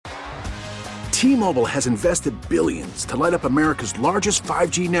T-Mobile has invested billions to light up America's largest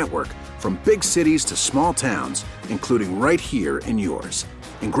 5G network, from big cities to small towns, including right here in yours.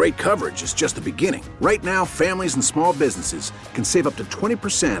 And great coverage is just the beginning. Right now, families and small businesses can save up to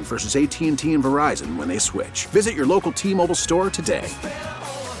 20% versus AT&T and Verizon when they switch. Visit your local T-Mobile store today.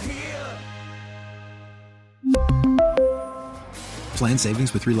 Plan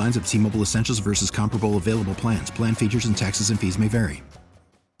savings with 3 lines of T-Mobile Essentials versus comparable available plans. Plan features and taxes and fees may vary.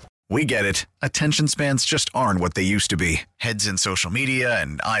 We get it. Attention spans just aren't what they used to be. Heads in social media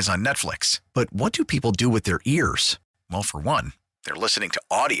and eyes on Netflix. But what do people do with their ears? Well, for one, they're listening to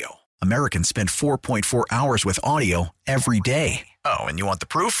audio. Americans spend 4.4 hours with audio every day. Oh, and you want the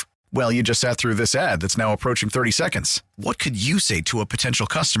proof? Well, you just sat through this ad that's now approaching 30 seconds. What could you say to a potential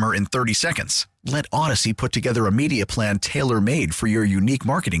customer in 30 seconds? Let Odyssey put together a media plan tailor-made for your unique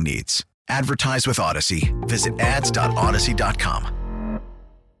marketing needs. Advertise with Odyssey. Visit ads.odyssey.com.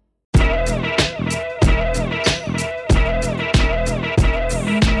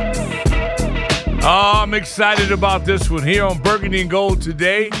 Oh, I'm excited about this one here on Burgundy and Gold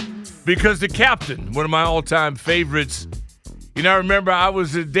today because the captain, one of my all-time favorites, I remember I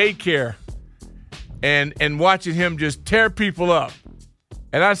was at daycare and watching him just tear people up.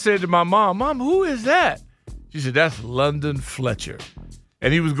 And I said to my mom, who is that? She said, that's London Fletcher.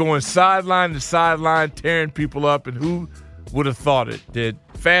 And he was going sideline to sideline, tearing people up, and who would have thought it? Did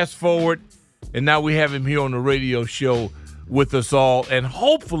fast forward, and now we have him here on the radio show with us all, and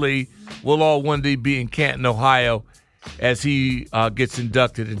hopefully we'll all one day be in Canton, Ohio, as he gets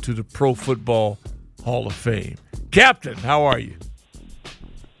inducted into the Pro Football Hall of Fame. Captain, how are you?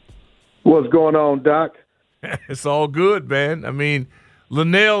 What's going on, Doc? It's all good, man. I mean,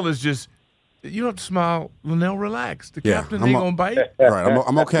 Linnell is just – you don't have to smile. Linnell, relax. The captain ain't going to bite. Right,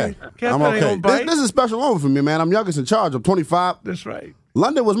 I'm okay. Captain ain't going to bite. This is a special moment for me, man. I'm youngest in charge. I'm 25. That's right.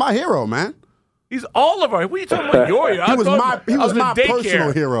 London was my hero, man. He's all of our. What are you talking about? Your hero? He was my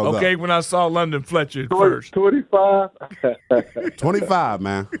personal hero. Okay, though. when I saw London Fletcher first. 25. 25,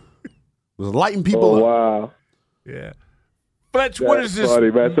 man. Was lighting people up. Wow. Yeah. Fletch, what is this?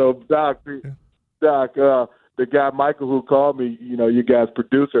 Funny, man. So Doc, the guy Michael who called me, you guys'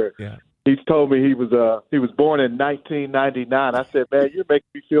 producer. Yeah. He's told me he was born in 1999. I said, man, you're making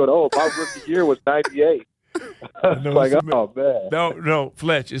me feel old. My rookie year was 98. Like, oh man. No,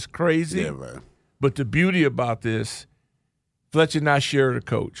 Fletch, it's crazy. Yeah, man. But the beauty about this, Fletcher and I share a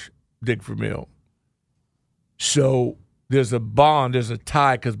coach, Dick Vermeil. So there's a bond, there's a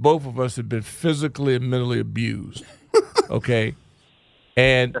tie, because both of us have been physically and mentally abused. Okay?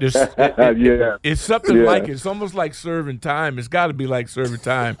 And there's, it's something like it. It's almost like serving time. It's got to be like serving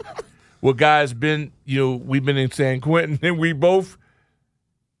time. Where guys been, we've been in San Quentin, and we both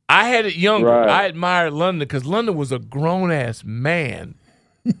 – I had it younger. Right. I admired London because London was a grown-ass man.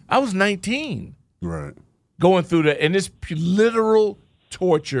 I was 19. Right. Going through that, and it's literal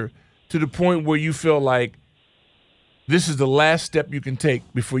torture to the point where you feel like this is the last step you can take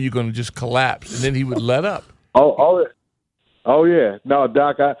before you're going to just collapse, and then he would let up. Oh yeah. No,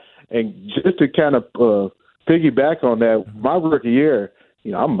 Doc, and just to kind of piggyback on that, my rookie year,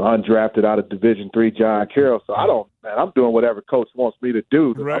 I'm undrafted out of Division III John Carroll, so I'm doing whatever coach wants me to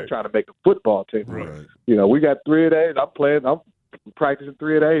do. Right. I'm trying to make a football team. Right. We got 3 a days. I'm practicing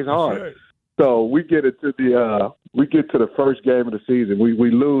 3 a days hard. Right. So we get to the first game of the season. We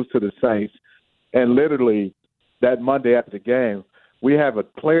lose to the Saints, and literally that Monday after the game, we have a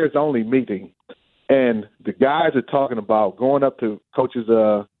players only meeting, and the guys are talking about going up to coach's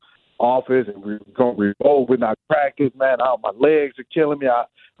office and we're going to revolt with our practice. Man, my legs are killing me. I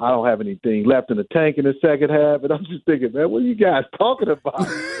don't have anything left in the tank in the second half, and I'm just thinking, man, what are you guys talking about?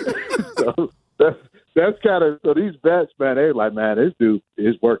 So that's kind of – so these vets, man, they're like, man, this dude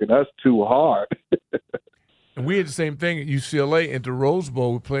is working us too hard. And we had the same thing at UCLA. At the Rose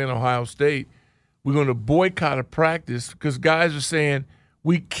Bowl, we're playing Ohio State. We're going to boycott a practice because guys are saying,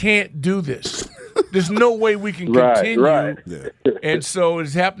 we can't do this. There's no way we can continue. Right. Yeah. And so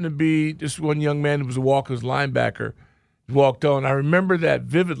it happened to be this one young man who was a Walker's linebacker walked on. I remember that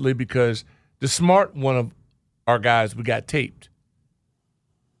vividly because the smart one of our guys, we got taped.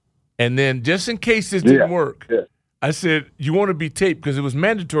 And then just in case this didn't work, I said, you want to be taped because it was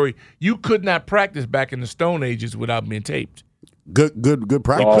mandatory. You could not practice back in the Stone Ages without being taped. Good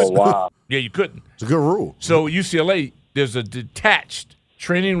practice. Oh, wow. Yeah, you couldn't. It's a good rule. So UCLA, there's a detached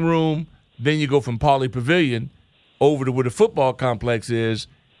training room. Then you go from Pauley Pavilion over to where the football complex is.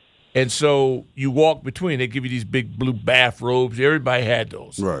 And so you walk between. They give you these big blue bathrobes. Everybody had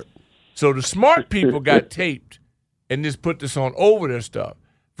those. Right. So the smart people got taped and just put this on over their stuff.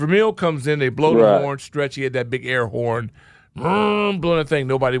 Vermeil comes in. They blow the horn. Stretch, he had that big air horn. blowing that thing.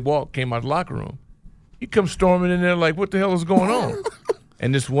 Nobody came out of the locker room. He comes storming in there like, what the hell is going on?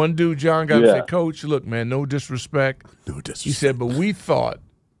 And this one dude, John, got to say, Coach, look, man, no disrespect. No disrespect. He said, but we thought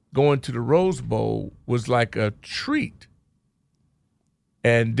going to the Rose Bowl was like a treat.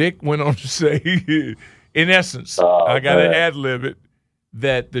 And Dick went on to say, in essence, I got to ad-lib it,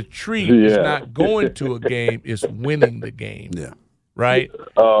 that the treat is not going to a game, it's winning the game. Yeah. Right?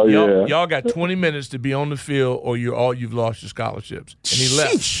 Y'all got 20 minutes to be on the field or you've lost your scholarships. And he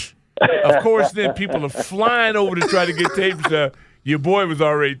left. Sheesh. Of course, then people are flying over to try to get taped stuff. Your boy was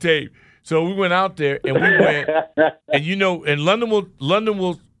already taped. So we went out there and we went, and and London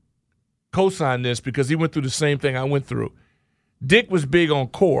will co-sign this because he went through the same thing I went through. Dick was big on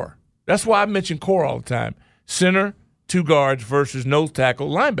core. That's why I mention core all the time. Center, two guards versus nose tackle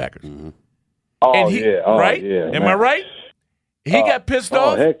linebackers. Mm-hmm. Right? Am I right? He got pissed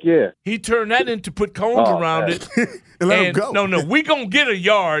off. Heck yeah. He turned that into put cones around it. and let him go. No, we going to get a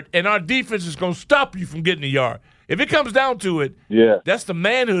yard, and our defense is going to stop you from getting a yard. If it comes down to it, that's the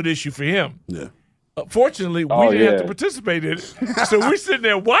manhood issue for him. Yeah. Fortunately, we didn't have to participate in it. So we're sitting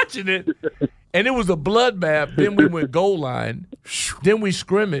there watching it, and it was a bloodbath. Then we went goal line. Then we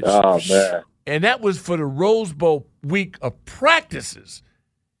scrimmaged. Oh, man. And that was for the Rose Bowl week of practices.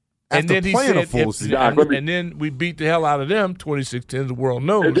 And then he said, and then we beat the hell out of them, 26-10, the world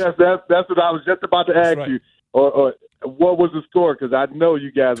knows. That's what I was just about to ask you. Or what was the score? Because I know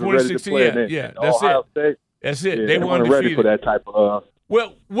you guys were ready to play. Yeah, that's Ohio State. That's it. Yeah, they weren't ready for that type of.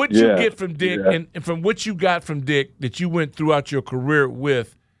 Well, what you get from Dick, and from what you got from Dick that you went throughout your career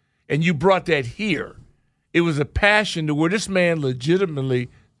with, and you brought that here, it was a passion to where this man legitimately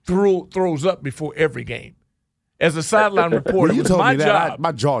throws up before every game. As a sideline reporter, it was my job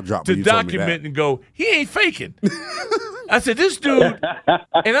my jaw dropped to document and go, he ain't faking. I said, this dude,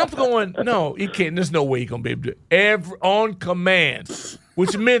 and I'm going, no, he can't. There's no way he's going to be able to do it. On command,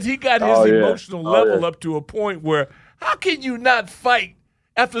 which meant he got his emotional level up to a point where how can you not fight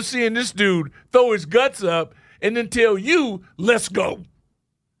after seeing this dude throw his guts up and then tell you, let's go?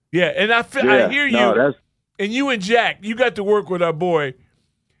 Yeah, and I hear you. And you and Jack, you got to work with our boy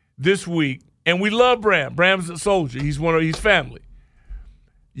this week. And we love Bram. Bram's a soldier. He's he's family.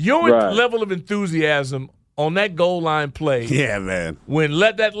 Your level of enthusiasm on that goal line play. Yeah, man. When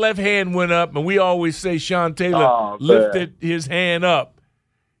that left hand went up, and we always say Sean Taylor lifted his hand up.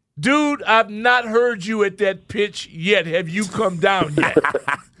 Dude, I've not heard you at that pitch yet. Have you come down yet?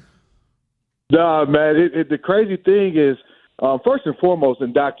 No, man. The crazy thing is, first and foremost,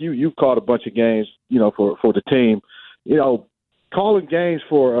 and Doc, you've called a bunch of games, for the team. Calling games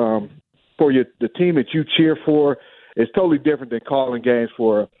for the team that you cheer for is totally different than calling games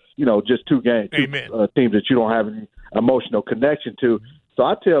for, just two teams that you don't have any emotional connection to. So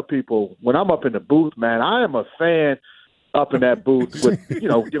I tell people when I'm up in the booth, man, I am a fan up in that booth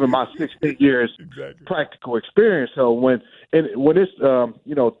with, given my 16 years practical experience. So when it's,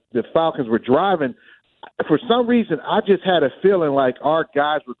 the Falcons were driving, for some reason, I just had a feeling like our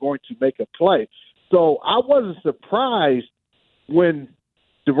guys were going to make a play. So I wasn't surprised when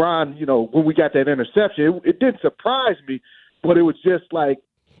Deron, when we got that interception. It didn't surprise me, but it was just like,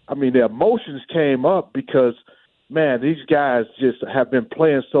 the emotions came up because, man, these guys just have been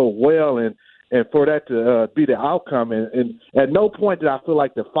playing so well, and for that to be the outcome. And at no point did I feel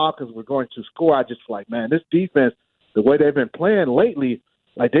like the Falcons were going to score. I just feel like, man, this defense, the way they've been playing lately,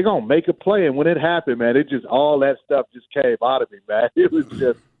 like they're going to make a play. And when it happened, man, all that stuff just came out of me, man. It was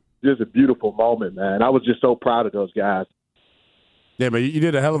just a beautiful moment, man. I was just so proud of those guys. Yeah, man, you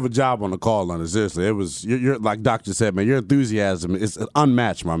did a hell of a job on the call line. Seriously, it was you're like Doc just said, man. Your enthusiasm is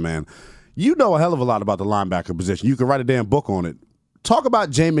unmatched, my man. You know a hell of a lot about the linebacker position. You could write a damn book on it. Talk about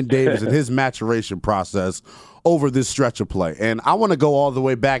Jamin Davis and his maturation process over this stretch of play. And I want to go all the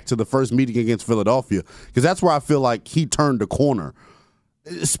way back to the first meeting against Philadelphia because that's where I feel like he turned the corner.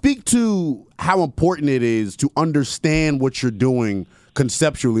 Speak to how important it is to understand what you're doing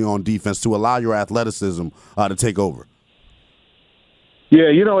conceptually on defense to allow your athleticism to take over. Yeah,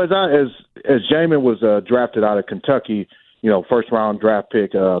 as Jamin was drafted out of Kentucky, first round draft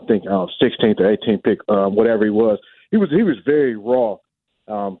pick, I think 16th or 18th pick, whatever he was. He was very raw.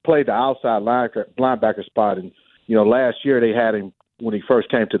 Played the outside linebacker spot, and last year they had him when he first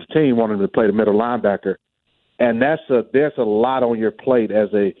came to the team, wanted him to play the middle linebacker, and there's a lot on your plate as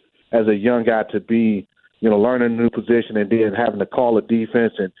a young guy to be learning a new position and then having to call a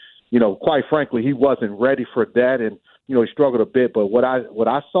defense, and quite frankly he wasn't ready for that, and he struggled a bit. But what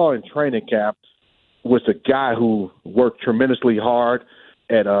I saw in training camp was a guy who worked tremendously hard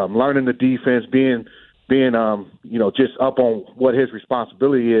at learning the defense, being just up on what his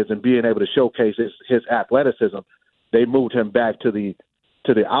responsibility is and being able to showcase his athleticism. they moved him back to the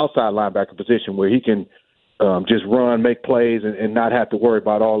outside linebacker position where he can just run, make plays, and not have to worry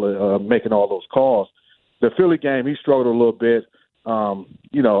about all the making all those calls. The Philly game, he struggled a little bit.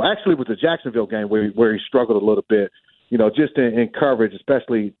 Actually with the Jacksonville game where he struggled a little bit, just in coverage,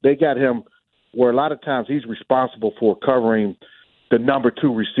 especially they got him where a lot of times he's responsible for covering the number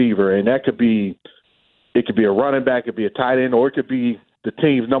 2 receiver, and it could be a running back, it could be a tight end, or it could be the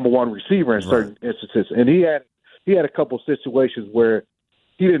team's number 1 receiver in certain instances. And he had a couple of situations where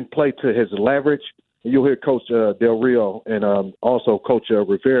he didn't play to his leverage. And you'll hear Coach Del Rio and also Coach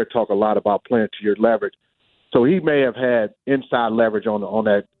Rivera talk a lot about playing to your leverage. So he may have had inside leverage on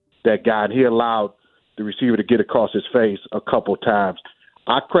that guy, and he allowed the receiver to get across his face a couple times.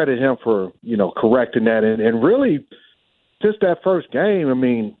 I credit him for, correcting that. And really, just that first game, I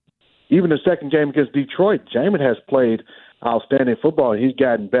mean, even the second game against Detroit, Jamin has played outstanding football. He's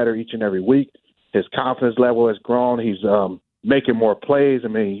gotten better each and every week. His confidence level has grown. He's making more plays. I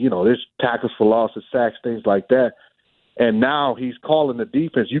mean, there's tackles for losses, sacks, things like that. And now he's calling the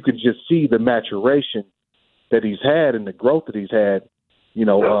defense. You can just see the maturation that he's had and the growth that he's had, each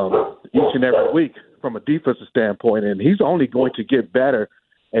and every week from a defensive standpoint. And he's only going to get better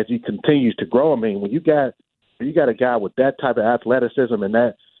as he continues to grow. I mean, when you got a guy with that type of athleticism and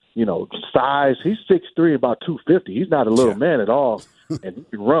that, size, he's 6'3", about 250. He's not a little man at all, and he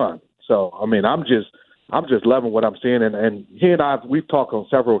can run. So, I mean, I'm just loving what I'm seeing. And he and we've talked on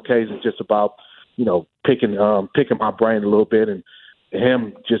several occasions just about, picking my brain a little bit and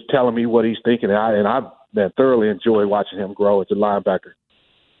him just telling me what he's thinking. And I've thoroughly enjoyed watching him grow as a linebacker.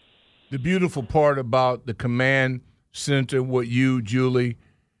 The beautiful part about the command center, what you, Julie,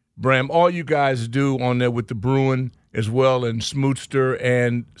 Bram, all you guys do on there with the Bruin as well, and Smootster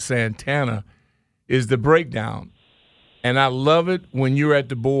and Santana, is the breakdown. And I love it when you're at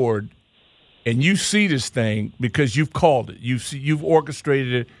the board and you see this thing because you've called it. You've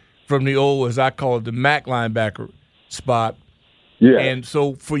orchestrated it from the old, as I call it, the Mac linebacker spot. Yeah. And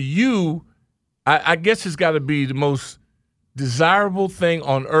so for you, I guess it's got to be the most desirable thing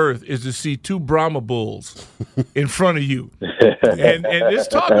on earth is to see 2 Brahma bulls in front of you. And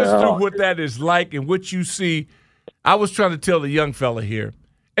just talk us through what that is like and what you see. I was trying to tell the young fella here,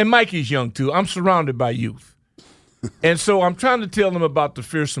 and Mikey's young too. I'm surrounded by youth. And so I'm trying to tell them about the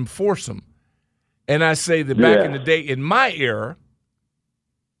fearsome foursome. And I say that back in the day, in my era,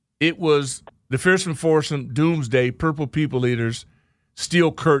 it was the fearsome foursome, Doomsday, Purple People Eaters,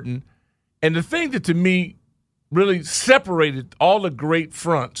 Steel Curtain. And the thing that to me really separated all the great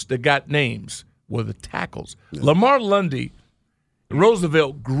fronts that got names were the tackles. Yeah. Lamar Lundy,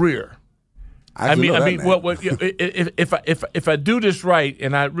 Roosevelt Greer. If I do this right,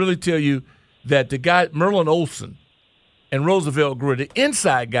 and I really tell you that the guy Merlin Olsen and Roosevelt Greer, the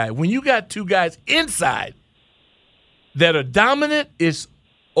inside guy, when you got 2 guys inside that are dominant, it's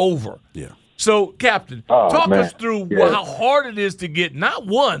over. Yeah. So, Captain, talk us through how hard it is to get not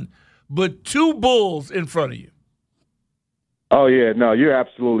 1, but 2 bulls in front of you. Oh, yeah. No, you're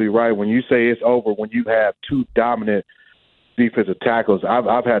absolutely right. When you say it's over, when you have 2 dominant defensive tackles,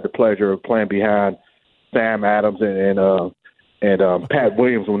 I've had the pleasure of playing behind Sam Adams and Pat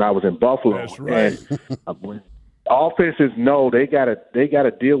Williams when I was in Buffalo. That's right. And when offenses know they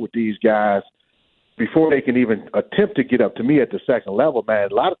gotta deal with these guys before they can even attempt to get up to me at the second level, man.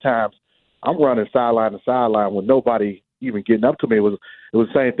 A lot of times I'm running sideline to sideline with nobody even getting up to me. It was the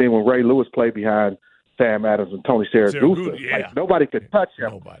same thing when Ray Lewis played behind Sam Adams and Tony Saragusa. Yeah. Like, nobody could touch him.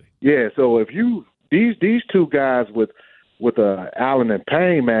 Nobody. Yeah, so if you these 2 guys with Allen and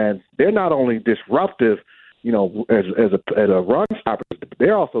Payne, man, they're not only disruptive, as a run stopper, but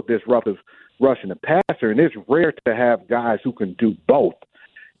they're also disruptive rushing the passer, and it's rare to have guys who can do both.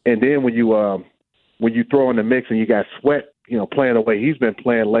 And then when you throw in the mix and you got Sweat, playing the way he's been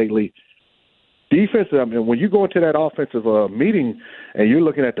playing lately, defensive. I mean, when you go into that offensive meeting and you're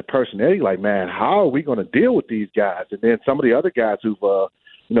looking at the personnel, you're like, man, how are we going to deal with these guys? And then some of the other guys who've,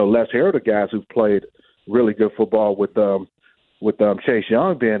 less heritage guys who've played really good football with Chase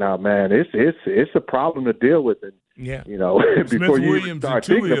Young being out, man, it's a problem to deal with. And, before you start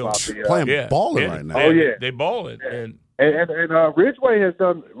thinking about playing balling right now. Oh yeah, they balling. And Ridgeway has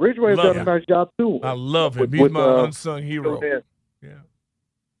done a nice job too. I love him. He's my unsung hero.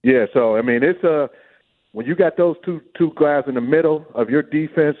 Yeah. So I mean, it's when you got those two guys in the middle of your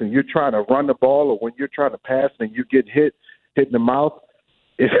defense, and you're trying to run the ball, or when you're trying to pass and you get hit in the mouth,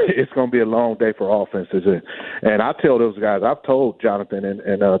 it's going to be a long day for offenses. And I tell those guys, I've told Jonathan and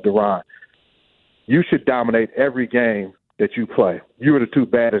Deron, you should dominate every game that you play. You are the 2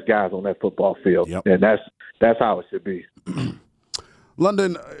 baddest guys on that football field, and that's how it should be.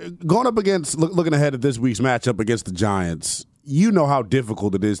 London, going up against, looking ahead at this week's matchup against the Giants, you know how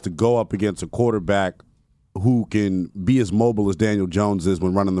difficult it is to go up against a quarterback who can be as mobile as Daniel Jones is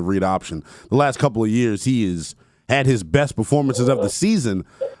when running the read option. The last couple of years, he has had his best performances of the season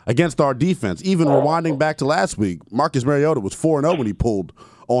against our defense. Even rewinding back to last week, Marcus Mariota was 4-0 when he pulled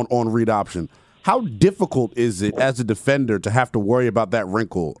on read option. How difficult is it as a defender to have to worry about that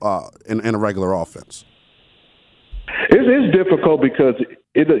wrinkle in a regular offense? It's difficult because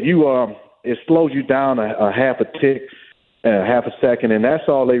it slows you down a half a tick, half a second, and that's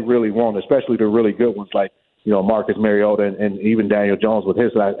all they really want, especially the really good ones like Marcus Mariota and even Daniel Jones with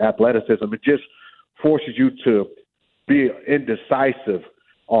his athleticism. It just forces you to be indecisive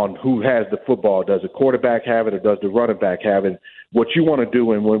on who has the football. Does the quarterback have it or does the running back have it? What you want to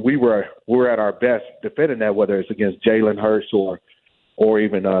do, and when we're at our best defending that, whether it's against Jalen Hurts or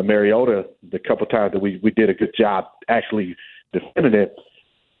even Mariota, the couple times that we did a good job actually defending it,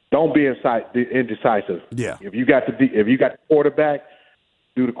 don't be indecisive. Yeah. If you got the quarterback,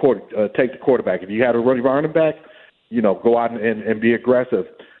 take the quarterback. If you had a running back, go out and be aggressive.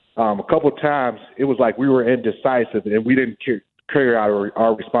 A couple of times it was like we were indecisive and we didn't carry out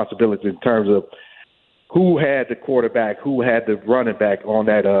our responsibilities in terms of who had the quarterback, who had the running back on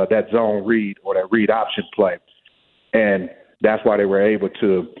that zone read or that read option play, and that's why they were able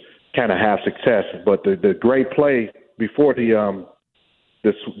to kind of have success. But the great play before the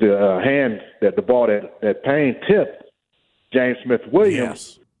hand that the ball that Payne tipped James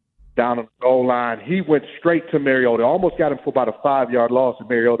Smith-Williams down on the goal line, he went straight to Mariota, almost got him for about a 5-yard loss, and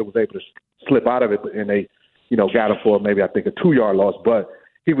Mariota was able to slip out of it, and they got him for maybe I think a 2-yard loss, but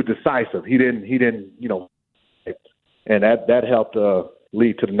he was decisive. He didn't, and that helped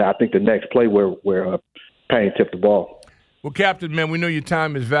lead to the next play where Payne tipped the ball. Well, Captain, man, we know your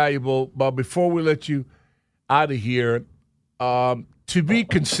time is valuable, but before we let you out of here, to be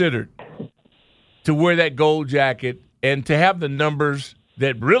considered to wear that gold jacket and to have the numbers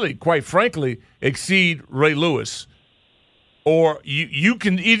that really, quite frankly, exceed Ray Lewis, or you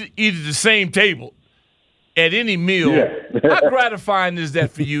can eat at the same table at any meal. Yeah. How gratifying is that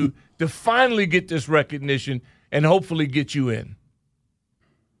for you to finally get this recognition and hopefully get you in?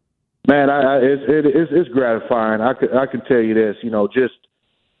 Man, it's gratifying. I can tell you this. Just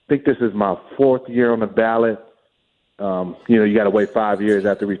think this is my 4th year on the ballot. You got to wait 5 years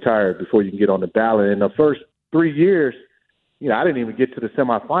after retire before you can get on the ballot. In the first 3 years, I didn't even get to the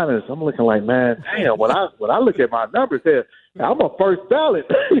semifinals. I'm looking like, man, damn. When I look at my numbers here, I'm a first ballot.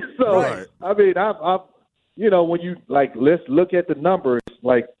 So right. I mean, when you let's look at the numbers.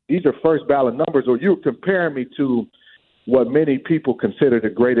 Like these are first ballot numbers, or you're comparing me to what many people consider the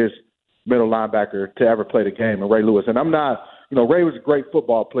greatest middle linebacker to ever play the game, and Ray Lewis. And I'm not, Ray was a great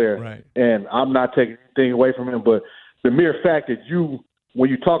football player, right, and I'm not taking anything away from him. But the mere fact that when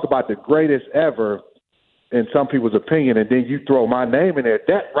you talk about the greatest ever, in some people's opinion, and then you throw my name in there,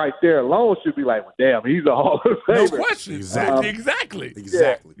 that right there alone should be like, well, damn, he's a Hall of Famer. No question. Exactly.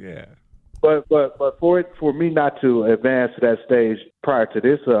 Yeah. But for me not to advance to that stage prior to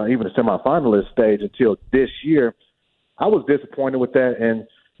this, even the semifinalist stage until this year, I was disappointed with that. And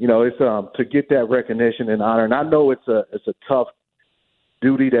it's to get that recognition and honor. And I know it's a tough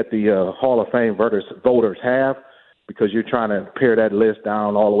duty that the Hall of Fame voters have, because you're trying to pare that list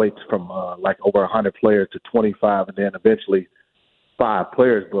down all the way from over 100 players to 25, and then eventually 5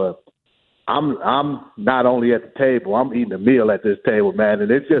 players. But I'm not only at the table, I'm eating a meal at this table, man. And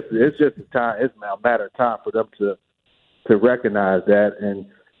it's just a time. It's a matter of time for them to recognize that. And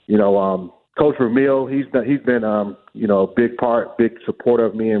Coach Vermeil, he's been a big supporter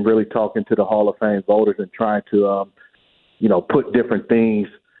of me and really talking to the Hall of Fame voters and trying to put different things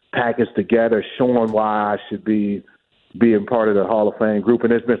packaged together, showing why I should be being part of the Hall of Fame group.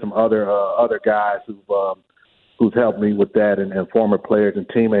 And there's been some other guys who's helped me with that, and former players and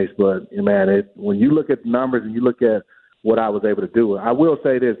teammates. But man, when you look at the numbers and you look at what I was able to do, I will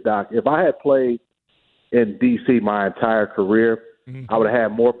say this, Doc. If I had played in D.C. my entire career, I would have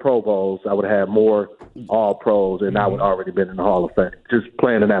had more Pro Bowls. I would have had more All Pros, and I would already been in the Hall of Fame. Just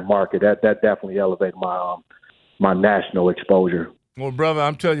playing in that market, that definitely elevated my national exposure. Well, brother,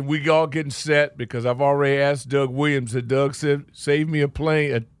 I'm telling you, we all getting set because I've already asked Doug Williams. That Doug said, "Save me a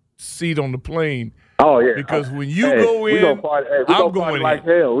seat on the plane." Oh yeah, because when you go in, I'm going in like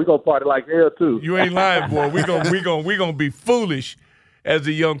hell. We gonna party like hell too. You ain't lying, boy. We gonna be foolish, as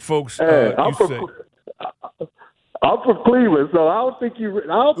the young folks say. I'm from Cleveland, so I don't think the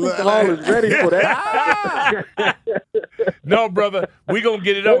Hall is ready for that. No, brother, we gonna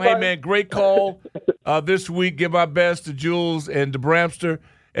get it up. Hey, man, great call this week. Give our best to Jules and to Bramster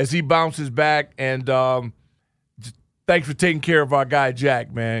as he bounces back. And thanks for taking care of our guy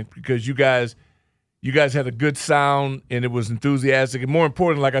Jack, man, because you guys had a good sound and it was enthusiastic. And more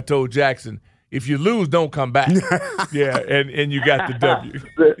important, like I told Jackson, if you lose, don't come back. Yeah, and you got the W.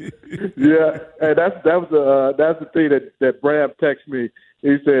 Yeah, and that's the thing that Bram texted me.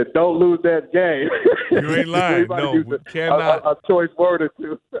 He said, "Don't lose that game." You ain't lying. No, we cannot. A choice word or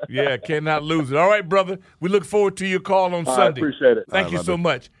two. Yeah, cannot lose it. All right, brother. We look forward to your call on Sunday. I appreciate it. Thank you so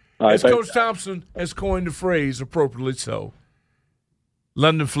much. As Coach Thompson has coined the phrase, appropriately so,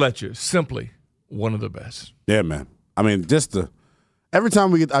 London Fletcher, simply one of the best. Yeah, man. I mean, every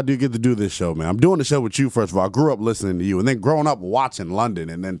time I do get to do this show, man, I'm doing the show with you, first of all. I grew up listening to you, and then growing up watching London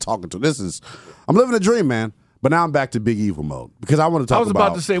and then talking to I'm living a dream, man. But now I'm back to Big Evil mode because I want to talk about. I was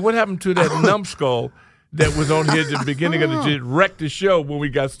about to say, what happened to that numbskull that was on here at the beginning of the wrecked the show when we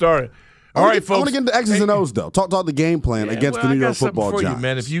got started? All right, folks. I want to get into X's and O's though. Talk the game plan against the New York Football Giants.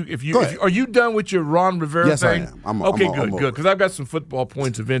 Man, if you are you done with your Ron Rivera thing? Yes, I am. Okay, good. Because I've got some football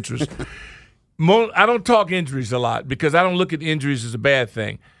points of interest. I don't talk injuries a lot because I don't look at injuries as a bad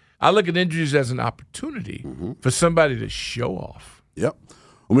thing. I look at injuries as an opportunity for somebody to show off. Yep.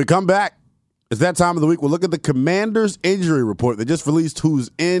 When we come back, it's that time of the week. We'll look at the Commanders' injury report. They just released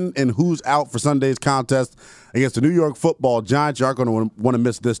who's in and who's out for Sunday's contest against the New York Football Giants. You aren't going to want to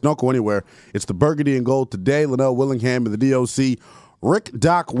miss this. Don't go anywhere. It's the Burgundy and Gold today. Linnell Willingham and the DOC. Rick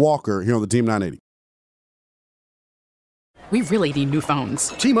Doc Walker here on the Team 980. We really need new phones.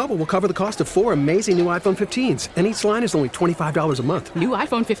 T-Mobile will cover the cost of 4 amazing new iPhone 15s, and each line is only $25 a month. New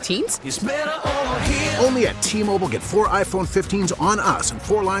iPhone 15s? It's better over here. Only at T-Mobile, get 4 iPhone 15s on us and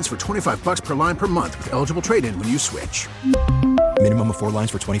 4 lines for $25 per line per month with eligible trade-in when you switch. Minimum of 4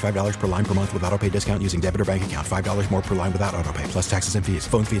 lines for $25 per line per month with autopay discount using debit or bank account. $5 more per line without autopay, plus taxes and fees.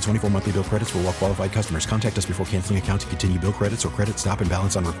 Phone fee at 24 monthly bill credits for well-qualified customers. Contact us before canceling account to continue bill credits or credit stop and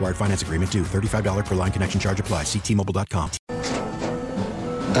balance on required finance agreement due. $35 per line connection charge applies. See T-Mobile.com.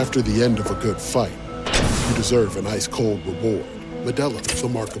 After the end of a good fight, you deserve an ice-cold reward. Modelo is the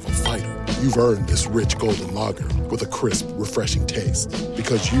mark of a fighter. You've earned this rich golden lager with a crisp, refreshing taste.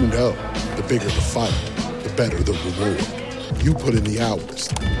 Because you know, the bigger the fight, the better the reward. You put in the hours,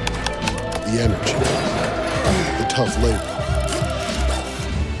 the energy, the tough labor.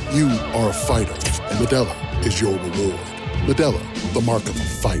 You are a fighter, and Modelo is your reward. Modelo, the mark of a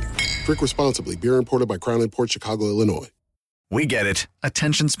fighter. Drink responsibly. Beer imported by Crown Imports, Chicago, Illinois. We get it.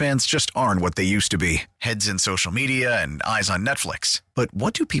 Attention spans just aren't what they used to be. Heads in social media and eyes on Netflix. But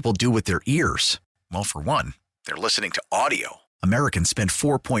what do people do with their ears? Well, for one, they're listening to audio. Americans spend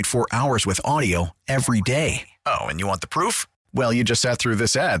 4.4 hours with audio every day. Oh, and you want the proof? Well, you just sat through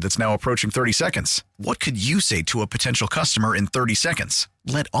this ad that's now approaching 30 seconds. What could you say to a potential customer in 30 seconds?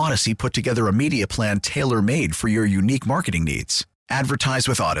 Let Odyssey put together a media plan tailor-made for your unique marketing needs. Advertise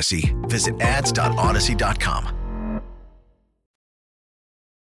with Odyssey. Visit ads.odyssey.com.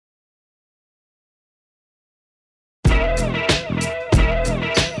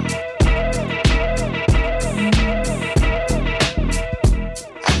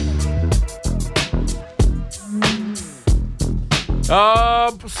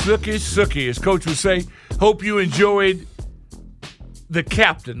 Sookie, as Coach would say. Hope you enjoyed the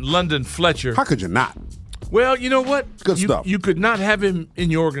captain, London Fletcher. How could you not? Well, you know what? Good stuff. You could not have him in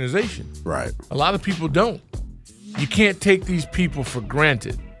your organization. Right. A lot of people don't. You can't take these people for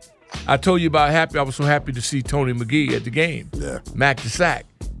granted. I told you about I was so happy to see Tony McGee at the game. Yeah. Mac DeSac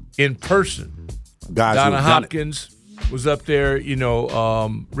in person. Guys Donna Hopkins was up there,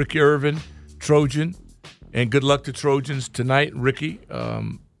 Ricky Irvin, Trojan. And good luck to Trojans tonight, Ricky,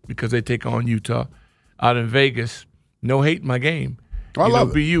 because they take on Utah out in Vegas. No hate in my game. I love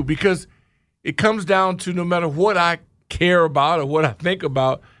it. BU, because it comes down to no matter what I care about or what I think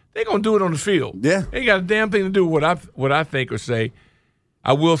about, they're going to do it on the field. Yeah. They ain't got a damn thing to do with what I think or say.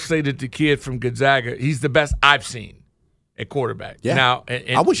 I will say that the kid from Gonzaga, he's the best I've seen at quarterback. Yeah. Now,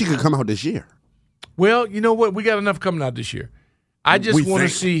 I wish he could come out this year. Well, you know what? We got enough coming out this year. I just want to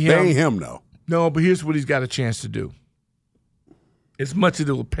see him. They ain't him, though. No, but here's what he's got a chance to do. As much as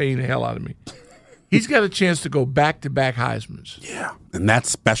it will pain the hell out of me. He's got a chance to go back-to-back Heismans. Yeah, and that's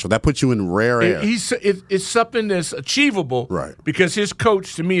special. That puts you in rare air. It's something that's achievable, right? Because his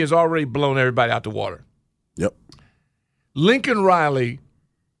coach, to me, has already blown everybody out the water. Yep. Lincoln Riley,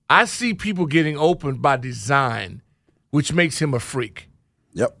 I see people getting open by design, which makes him a freak.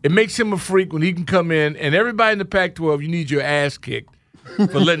 Yep. It makes him a freak when he can come in, and everybody in the Pac-12, you need your ass kicked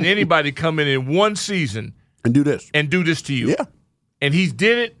for letting anybody come in one season and do this to you. Yeah. And he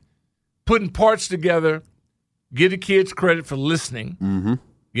did it, putting parts together, give the kids credit for listening,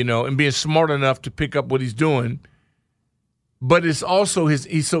 and being smart enough to pick up what he's doing. But it's also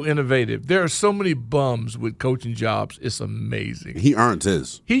he's so innovative. There are so many bums with coaching jobs. It's amazing. He earns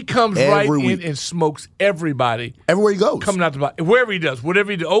his. He comes right in and smokes everybody. Everywhere he goes. Coming out the bottom. Wherever he does.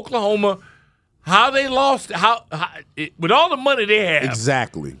 Whatever he does. Oklahoma, how they lost, with all the money they have.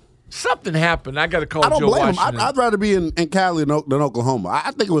 Exactly. Something happened. I got to call I don't Joe blame Washington. him. I'd rather be in Cali than Oklahoma.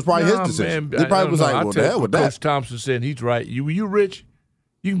 I think it was probably his decision. Man, he probably was like, well, the hell with that. Coach Thompson said he's right. You rich,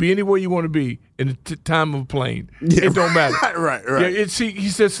 you can be anywhere you want to be in the time of a plane. Yeah, it don't matter. Right. Yeah, he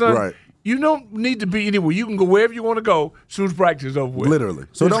said, son, you don't need to be anywhere. You can go wherever you want to go as soon as practice is over with. Literally.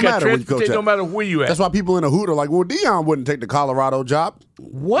 So it don't matter when you coach. It don't matter where you at. That's why people in the hood are like, well, Deion wouldn't take the Colorado job.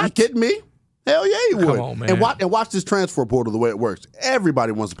 What? You kidding me? Hell yeah, he would. Come on, man. And watch this transfer portal the way it works.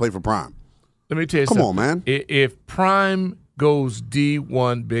 Everybody wants to play for Prime. Let me tell you something. Come on, man. If Prime goes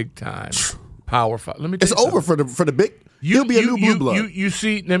D1 big time, Power 5, let me tell you it's over for the big. He'll be a new blue blood. You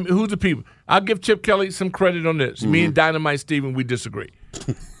see, who's the people? I'll give Chip Kelly some credit on this. Me and Dynamite Steven, we disagree.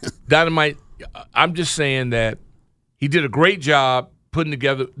 Dynamite, I'm just saying that he did a great job putting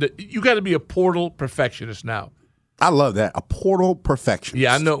together. You got to be a portal perfectionist now. I love that. A portal perfectionist.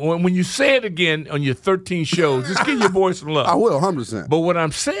 Yeah, I know. When you say it again on your 13 shows, just give your boy some love. I will, 100%. But what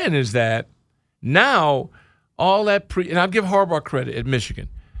I'm saying is that now all that and I'll give Harbaugh credit at Michigan.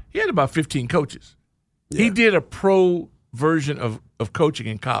 He had about 15 coaches. Yeah. He did a pro version of coaching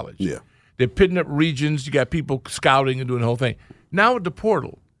in college. Yeah. They're pitting up regions. You got people scouting and doing the whole thing. Now with the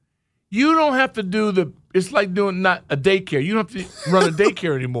portal, you don't have to do it's like doing not a daycare. You don't have to run a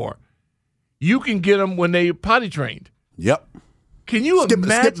daycare anymore. You can get them when they potty trained. Yep. Can you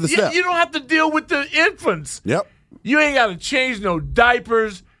imagine? Skip the step. You don't have to deal with the infants. Yep. You ain't got to change no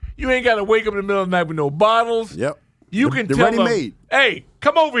diapers. You ain't got to wake up in the middle of the night with no bottles. Yep. You can tell ready-made. them, hey,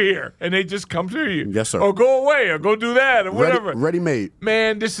 come over here, and they just come to you. Yes, sir. Or go away, or go do that, or whatever. Ready-made.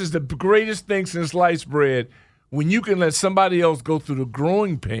 Man, this is the greatest thing since sliced bread when you can let somebody else go through the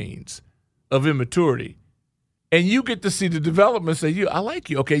growing pains of immaturity, and you get to see the development. Say, I like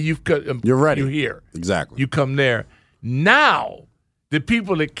you. Okay, you're ready. You're here. Exactly. You come there. Now, the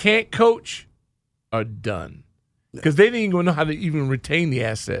people that can't coach are done because they didn't even know how to even retain the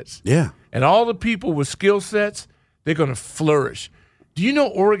assets. Yeah. And all the people with skill sets, they're going to flourish. Do you know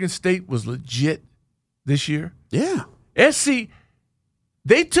Oregon State was legit this year? Yeah. SC,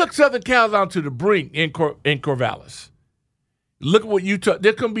 they took Southern Cal down to the brink in Corvallis. Look at what Utah.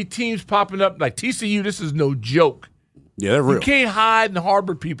 There's going to be teams popping up like TCU. This is no joke. Yeah, they're real. You can't hide and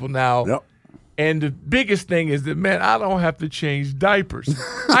harbor people now. Yep. And the biggest thing is that, man, I don't have to change diapers.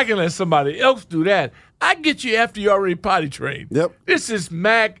 I can let somebody else do that. I get you after you already potty trained. Yep. This is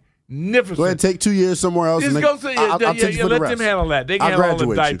magnificent. Go ahead and take 2 years somewhere else. Just go say, I'll take you for the let rest. them handle that. They can handle all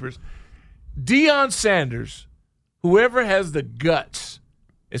the diapers. Deion Sanders, whoever has the guts,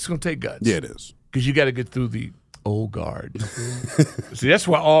 it's going to take guts. Yeah, it is. Because you got to get through the old guard. See, that's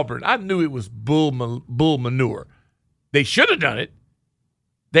why Auburn, I knew it was bull manure. They should have done it.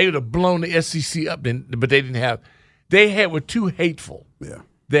 They would have blown the SEC up, but they didn't have. Were too hateful. Yeah.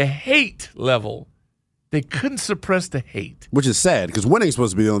 The hate level, they couldn't suppress the hate. Which is sad because winning's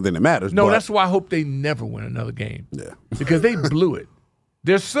supposed to be the only thing that matters. No, that's why I hope they never win another game. Yeah. Because they blew it.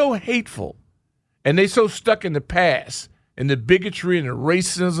 They're so hateful, and they so stuck in the past and the bigotry and the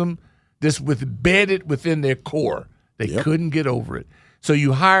racism that's embedded within their core. They couldn't get over it. So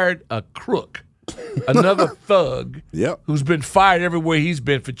you hired a crook, another thug who's been fired everywhere he's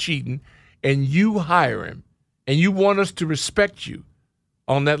been for cheating, and you hire him, and you want us to respect you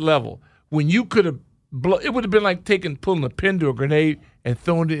on that level. When you could have it would have been like pulling a pin to a grenade and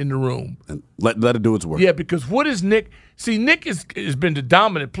throwing it in the room. And let it do its work. Yeah, because what is Nick? See, Nick has been the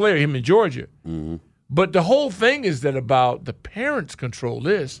dominant player, him in Georgia. Mm-hmm. But the whole thing is that about the parents control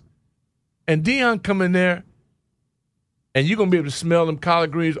this. And Deion come in there, and you're going to be able to smell them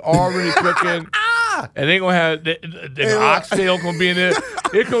collard greens already cooking. And they're going to have the oxtail going to be in there.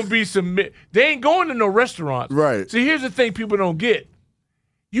 It's going to be some – they ain't going to no restaurants. Right. See, here's the thing people don't get.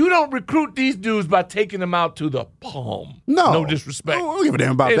 You don't recruit these dudes by taking them out to the Palm. No disrespect. I don't give a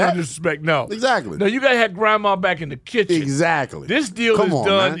damn about that. No disrespect, no. Exactly. No, you got to have grandma back in the kitchen. Exactly. This deal is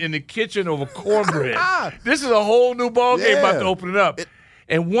done in the kitchen over cornbread. This is a whole new ball game about to open it up.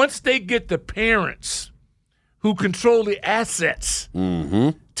 And once they get the parents who control the assets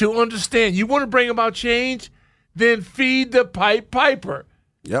to understand, you want to bring about change, then feed the piper.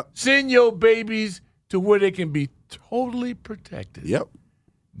 Yep. Send your babies to where they can be totally protected. Yep.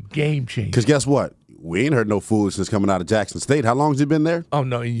 Game changer. Because guess what? We ain't heard no foolishness coming out of Jackson State. How long has he been there? Oh,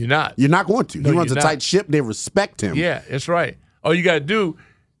 no, you're not. You're not going to. No, he runs a tight ship. They respect him. Yeah, that's right. All you got to do,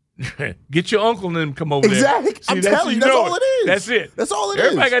 Get your uncle and them come over Exactly. there. I'm telling you, that's all it is. That's it. That's all it is.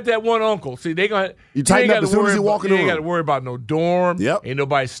 Everybody got that one uncle. See, they gonna You tighten ain't up gotta as soon as you walk in the You ain't room. got to worry about no dorm. Yep. Ain't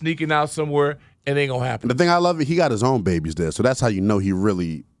nobody sneaking out somewhere. It ain't gonna happen. And the thing I love, he got his own babies there, so that's how you know he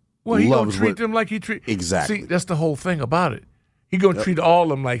really Well, he gonna loves treat what- them like he treat. Exactly. See, that's the whole thing about it. He gonna treat all of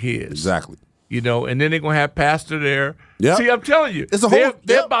them like his. Exactly. You know, and then they're gonna have pastor there. Yep. See, I'm telling you, It's a they're, whole-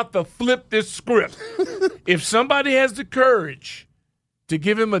 they're yep. about to flip this script. If somebody has the courage to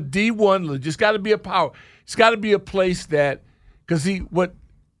give him a D1, just got to be a power. It's got to be a place that, because what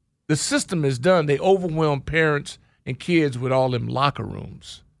the system has done, they overwhelm parents and kids with all them locker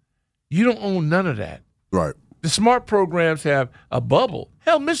rooms. You don't own none of that. Right. The smart programs have a bubble.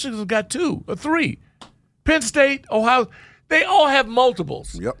 Hell, Michigan's got 2 or 3. Penn State, Ohio, they all have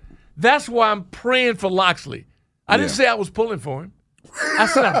multiples. Yep. That's why I'm praying for Loxley. I didn't say I was pulling for him. I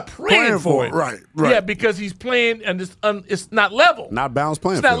said I'm praying for him. Right. Yeah, because he's playing and it's not level. Not balanced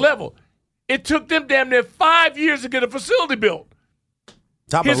playing It's not field. level. It took them damn near 5 years to get a facility built.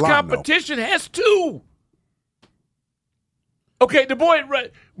 Top His of the line, competition has 2. Okay, the boy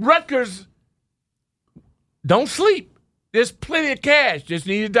at Rutgers, don't sleep. There's plenty of cash. Just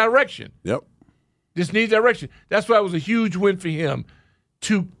needed direction. though. Yep. Just needs direction. That's why it was a huge win for him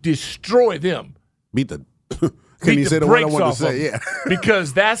to destroy them. Beat the. Beat Couldn't even say the word I brakes wanted to off of say. them. Yeah.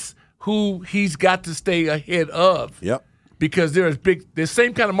 Because that's who he's got to stay ahead of. Yep. Because there's the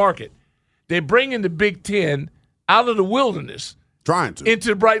same kind of market. They're bringing the Big Ten out of the wilderness Trying to. into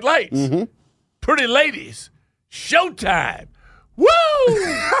the bright lights. Mm-hmm. Pretty ladies, showtime. Woo!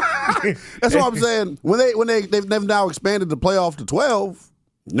 That's what I'm saying. When they've now expanded the playoff to 12.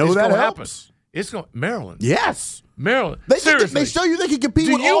 No, It's that gonna helps. happen. It's going Maryland. Yes. Maryland. They Seriously. show you they can compete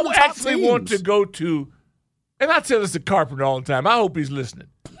Do with all you the top actually teams. want to go to? And I tell this to Carpenter all the time. I hope he's listening.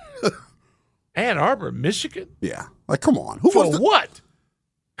 Ann Arbor, Michigan. Yeah. Like, come on. Who For wants to? what?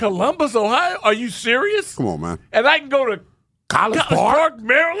 Columbus, Ohio? Are you serious? Come on, man. And I can go to College College Park,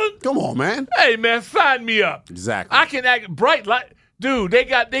 Maryland? Come on, man. Hey, man, sign me up. Exactly. I can act bright light. Dude, they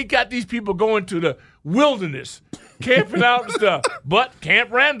got these people going to the wilderness, camping out and stuff. But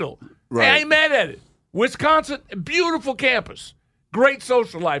Camp Randall. Right. Hey, I ain't mad at it. Wisconsin, beautiful campus. Great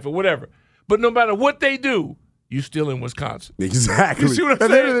social life or whatever. But no matter what they do, you still in Wisconsin. Exactly. You see what I'm At the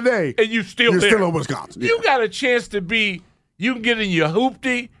saying? end of the day, and you still you're there. still in Wisconsin. You Yeah. got a chance to be, you can get in your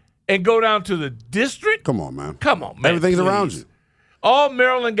hoopty and go down to the district. Come on, man. Come on, man. Everything's please. around you. All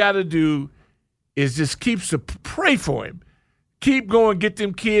Maryland got to do is just pray for him. Keep going, get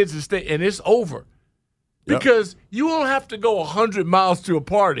them kids to stay, and it's over. Yep. Because you don't have to go 100 miles to a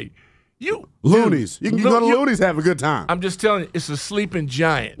party. Loonies. You can go to Loonies, have a good time. I'm just telling you, it's a sleeping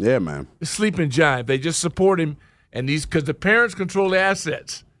giant. Yeah, man. A sleeping giant. They just support him, and because the parents control the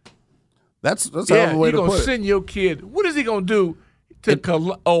assets. That's a hell of a way you're to going put to it. send your kid. What is he going to do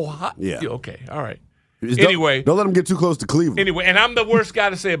to Ohio? Yeah. Okay, all right. Don't let them get too close to Cleveland. Anyway, and I'm the worst guy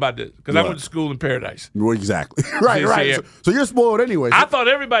to say about this because I Right. went to school in Paradise. Well, exactly. right. Yeah. So you're spoiled anyway. I thought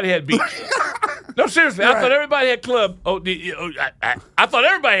everybody had beach. No, seriously, I thought everybody had club. I thought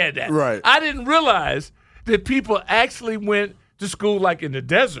everybody had that. Right. I didn't realize that people actually went to school like in the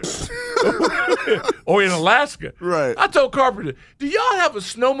desert or in Alaska. Right. I told Carpenter, do y'all have a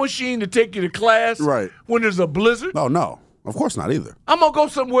snow machine to take you to class Right. when there's a blizzard? No. Of course not either. I'm going to go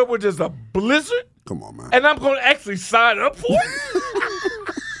somewhere where there's a blizzard Come on, man. and I'm going to actually sign up for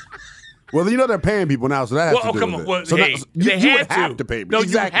it? Well, you know they're paying people now, so that has to do come with on. it. Well, So hey, you they would had have to pay me. No,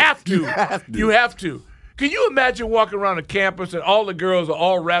 Exactly. you have to. You have to. You have to. Can you imagine walking around a campus and all the girls are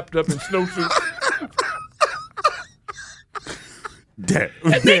all wrapped up in snowsuits?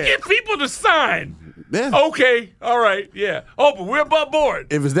 And they get people to sign. Yeah. Okay, all right, yeah. Oh, but we're above board.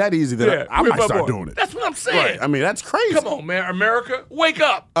 If it's that easy, then Yeah, I we're might above start board. doing it. That's what I'm saying. Right. I mean, that's crazy. Come on, man. America, wake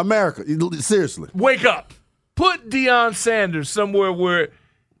up. America. Seriously. Wake up. Put Deion Sanders somewhere where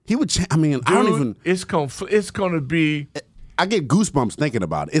He would I mean, I don't even. it's gonna be. I get goosebumps thinking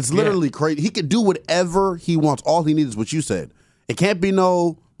about it. It's literally crazy. He can do whatever he wants. All he needs is what you said. It can't be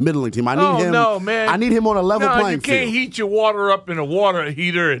no middling team. I need him. No, man. I need him on a level playing you can't field. heat your water up in a water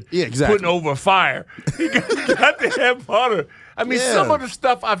heater and Yeah, exactly. putting over fire. You got to have water. I mean, Yeah. some of the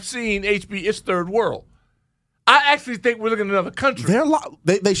stuff I've seen, it's third world. I actually think we're looking at another country.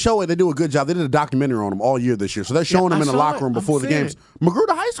 They show it. They do a good job. They did a documentary on him all year this year, so they're showing him in the locker room before the games.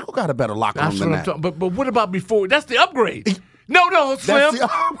 Magruder High School got a better locker room That's than what I'm that. talking. But what about before? That's the upgrade. No, Slim. the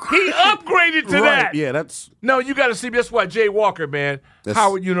upgrade. He upgraded to Right, that. yeah, that's No, you got to see. That's why Jay Walker, man,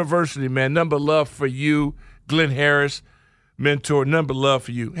 Howard University, man, number love for you. Glenn Harris, mentor, number love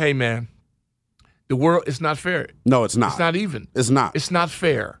for you. Hey, man, the world is not fair. no, it's not. It's not even. It's not. It's not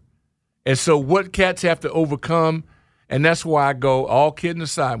fair. And so what cats have to overcome And that's why I go, all kidding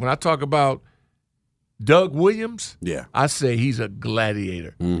aside, when I talk about Doug Williams, I say he's a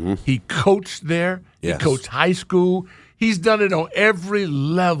gladiator. Mm-hmm. He coached there. Yes. He coached high school. He's done it on every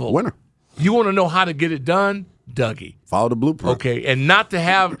level. Winner. You want to know how to get it done? Dougie. Follow the blueprint. Okay, and not to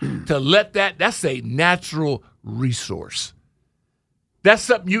have to let that's a natural resource. That's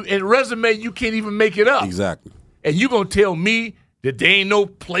something in resume you can't even make it up. Exactly. And you going to tell me that there ain't no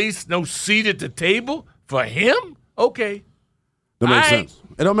place, no seat at the table for him? Okay. That makes sense.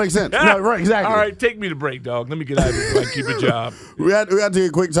 It don't make sense. No, right, exactly. All right, take me to break, dog. Let me get out of here so I can keep a job. We got to take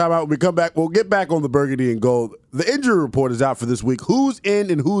a quick time out. When we come back, we'll get back on the Burgundy and Gold. The injury report is out for this week. Who's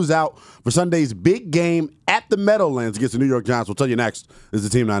in and who's out for Sunday's big game at the Meadowlands against the New York Giants? We'll tell you next. This is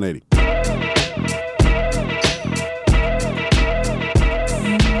Team 980.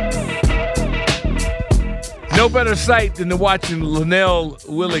 No better sight than to watching Linnell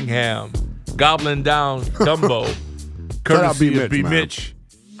Willingham gobbling down Dumbo. Courtesy of B. Mitch.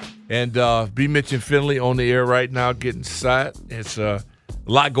 And B. Mitch and Finley on the air right now getting set. It's a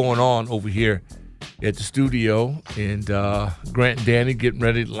lot going on over here at the studio. And Grant and Danny getting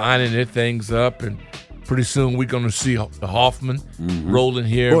ready, lining their things up. And pretty soon we're going to see the Hoffman rolling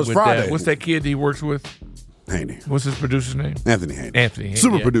here. Well, it's Friday. What's that kid he works with? Haney. What's his producer's name? Anthony Haney. Anthony Haney.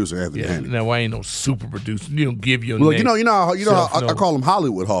 Super producer Anthony Haney. Now, I ain't no super producer. You don't give your name. Look, you know how I call him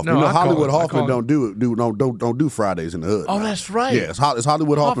Hollywood Hoffman. No, Hollywood Hoffman don't do Fridays in the hood. Oh, man. That's right. Yeah, it's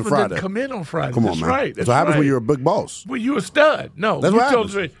Hollywood Hoffman Friday. Come in on Friday. Come on, that's man. Right. That's what happens when you're a big boss. Well, you a stud. No, that's what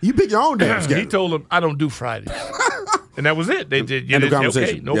happens. You pick your own damn schedule. He told him, I don't do Fridays. And that was it. They did. End of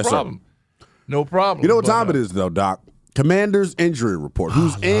conversation. Okay, no problem. Sir. No problem. You know what time it is, though, Doc? Commander's injury report.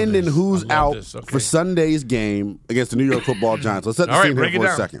 Who's in and who's out for Sunday's game against the New York Football Giants? Let's set the scene here for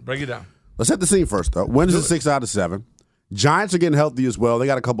a second. Break it down. Let's set the scene first, though. Wins is 6 out of 7. Giants are getting healthy as well. They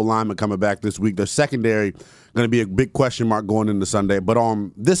got a couple linemen coming back this week. Their secondary going to be a big question mark going into Sunday. But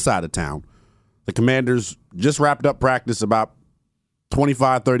on this side of town, the Commanders just wrapped up practice about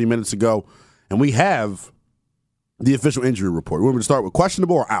 25, 30 minutes ago, and we have the official injury report. You want me to start with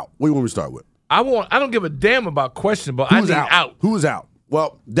questionable or out? What do you want me to start with? I don't give a damn about questionable. I need out. Who's out?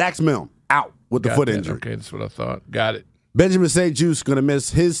 Well, Dax Milne out with the foot injury. Okay, that's what I thought. Got it. Benjamin St-Juste going to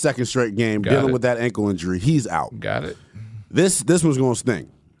miss his second straight game dealing with that ankle injury. He's out. Got it. This one's going to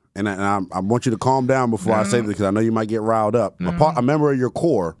sting. And I want you to calm down before I say this because I know you might get riled up. A member of your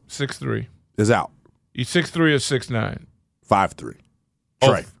core 6'3" is out. You 6'3" or 6'9"? 5'3".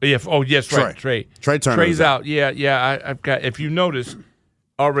 Trey. Yes, right. Trey Turner. Trey's out. Yeah. I've got. If you notice,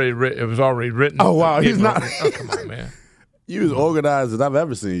 it was already written. Oh wow, he's not. Oh, come on, man. You as organized as I've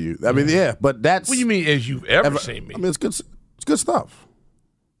ever seen you. I mean, yeah, but that's. What do you mean as you've ever seen me? I mean, it's good. It's good stuff.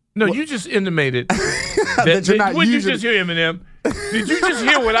 No, you just intimated that you're not. Did you just hear Eminem? Did you just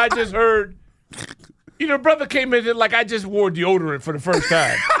hear what I just heard? You know, brother came in like I just wore deodorant for the first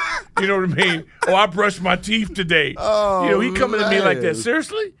time. You know what I mean? Oh, I brushed my teeth today. Oh, he coming at me like that.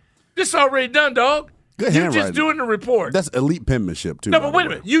 Seriously? This already done, dog. Good You just doing the report. That's elite penmanship, too. No, but wait a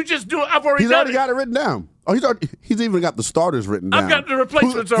minute. You just do it. I've already done it. He's already got it written down. Oh, he's even got the starters written down. I've got the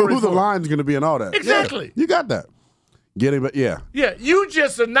replacements already. Who the line's going to be and all that. Exactly. Yeah, you got that. Get him, but yeah. Yeah, you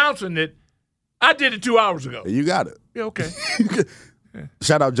just announcing it. I did it 2 hours ago. You got it. Yeah, okay.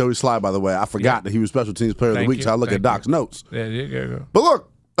 Shout out Joey Sly, by the way. I forgot that he was Special Teams Player of the Week, so I look at Doc's notes. Yeah, there you go. But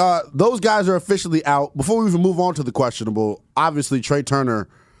look, those guys are officially out. Before we even move on to the questionable, obviously Trey Turner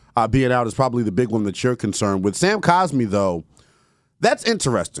being out is probably the big one that you're concerned with. Sam Cosmi, though, that's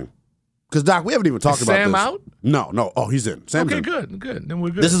interesting. Because, Doc, we haven't even talked about this. Sam out? No. Oh, he's in. Sam's in. Good. Then we're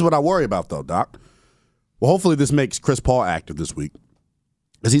good. This is what I worry about, though, Doc. Well, hopefully this makes Chris Paul active this week.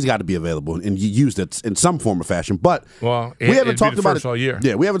 Because he's got to be available and used it in some form or fashion. But we haven't talked about it all year.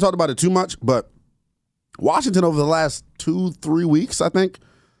 Yeah, we haven't talked about it too much. But Washington over the last 2-3 weeks, I think,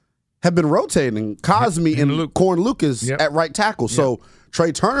 have been rotating Cosmi and Corn Lucas at right tackle. So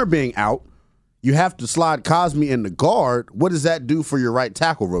Trey Turner being out, you have to slide Cosmi in the guard. What does that do for your right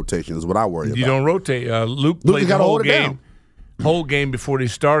tackle rotation is what I worry about. You don't rotate. Luke played the whole game before they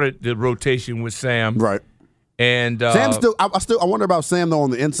started the rotation with Sam. Right. And Sam I wonder about Sam though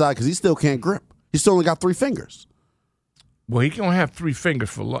on the inside because he still can't grip. He still only got 3 fingers. Well, he can only have 3 fingers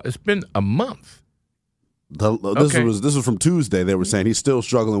for long. It's been a month. This was from Tuesday. They were saying he's still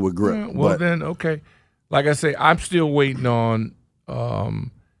struggling with grip. Then okay. Like I say, I'm still waiting on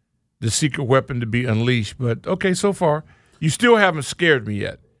the secret weapon to be unleashed. But okay, so far you still haven't scared me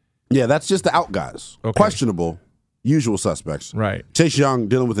yet. Yeah, that's just the out guys. Okay. Questionable. Usual suspects. Right. Chase Young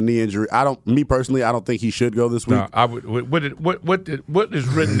dealing with a knee injury. I don't think he should go this week. No, I would. What is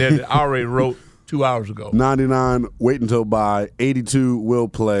written there that I already wrote 2 hours ago. 99, wait until bye. 82, will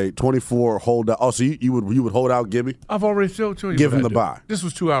play. 24, hold out. Oh, so you would hold out Gibby? I've already told you. Give him the bye. This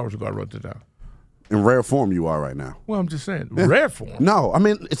was 2 hours ago. I wrote it down. In rare form you are right now. Well, I'm just saying, rare form. No, I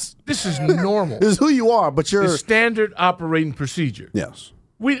mean, This is normal. This is who you are, but you're... It's standard operating procedure. Yes.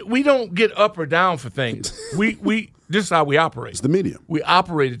 We don't get up or down for things. This is how we operate. It's the medium. We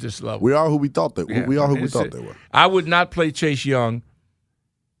operate at this level. We are who we thought they were. Yeah, we are who we thought they were. I would not play Chase Young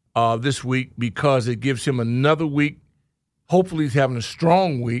this week because it gives him another week. Hopefully he's having a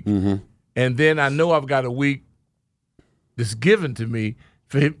strong week. Mm-hmm. And then I know I've got a week that's given to me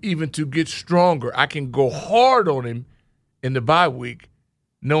for him even to get stronger. I can go hard on him in the bye week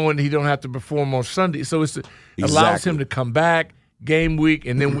knowing he don't have to perform on Sunday. So it allows him to come back game week,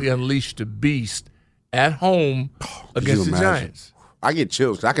 and then we unleash the beast at home against the Giants. I get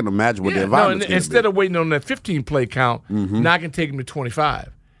chills. I can imagine what the environment's going to be. Instead of waiting on that 15-play count, now I can take him to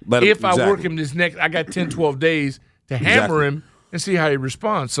 25. If I work him I got 10, 12 days to hammer him and see how he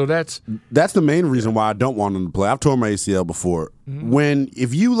responds. So that's the main reason why I don't want him to play. I've torn my ACL before.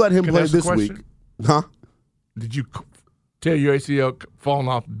 If you let him play this week, did you tell your ACL falling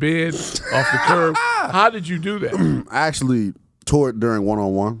off the bed, off the curb? How did you do that? I actually tore it during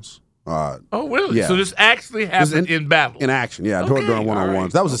one-on-ones. Oh, really? Yeah. So this actually happened in battle? In action, yeah. I tore it during one-on-ones.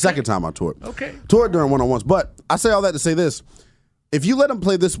 Right. That was the second time I tore it. Okay. Tore it during one-on-ones. But I say all that to say this. If you let him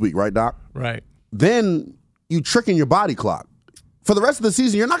play this week, right, Doc? Right. Then you tricking your body clock. For the rest of the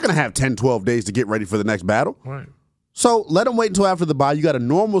season, you're not going to have 10, 12 days to get ready for the next battle. Right. So let him wait until after the bye. You got a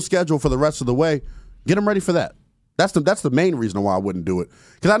normal schedule for the rest of the way. Get him ready for that. That's the main reason why I wouldn't do it.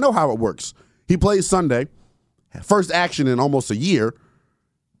 Because I know how it works. He plays Sunday, first action in almost a year,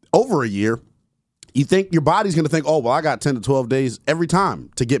 over a year. You think your body's going to think, oh, well, I got 10 to 12 days every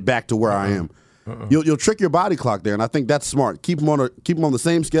time to get back to where I am. You'll trick your body clock there, and I think that's smart. Keep him on the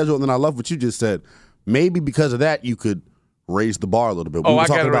same schedule, and then I love what you just said. Maybe because of that, you could raise the bar a little bit. We were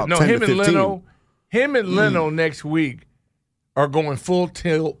talking about 10 to 15. Him and Leno next week are going full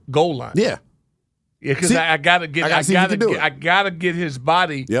tilt goal line. Yeah. Yeah, because I gotta get his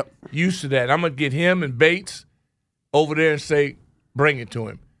body used to that. I'm gonna get him and Bates over there and say, bring it to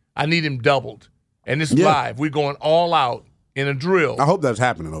him. I need him doubled. And it's live. We're going all out in a drill. I hope that's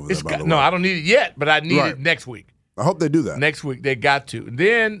happening over there, by the way. No, I don't need it yet, but I need it next week. I hope they do that. Next week, they got to.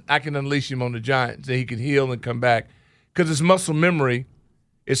 Then I can unleash him on the Giants, and he can heal and come back. Because it's muscle memory.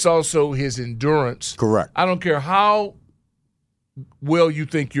 It's also his endurance. Correct. I don't care how well you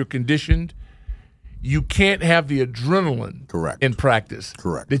think you're conditioned. You can't have the adrenaline in practice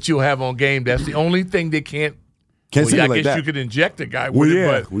that you'll have on game. That's the only thing they can't simulate I guess you could inject a guy with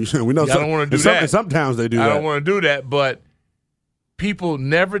it, but we know I don't want to do that. Sometimes they do that. I don't want to do that, but people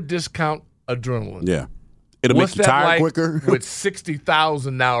never discount adrenaline. Yeah. It'll make you tired quicker. With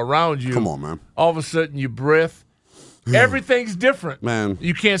 60,000 now around you. Come on, man. All of a sudden your breath, everything's different. Man.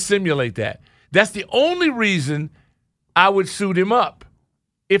 You can't simulate that. That's the only reason I would suit him up.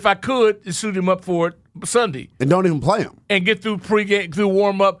 If I could, suit him up for it Sunday. And don't even play him. And get through pregame, through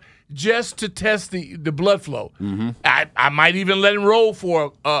warm-up, just to test the blood flow. Mm-hmm. I might even let him roll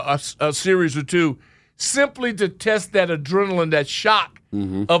for a series or two, simply to test that adrenaline, that shock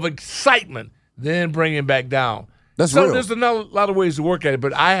of excitement, then bring him back down. That's real. There's a lot of ways to work at it,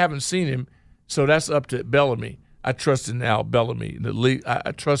 but I haven't seen him, so that's up to Bellamy. I trust in Al Bellamy.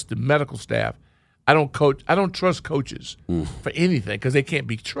 I trust the medical staff. I don't trust coaches for anything because they can't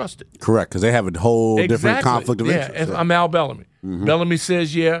be trusted. Correct, because they have a whole different conflict of interest. Yeah, I'm Al Bellamy. Bellamy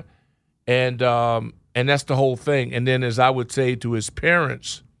says and that's the whole thing. And then, as I would say to his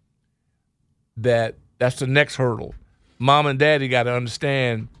parents, that's the next hurdle. Mom and Daddy got to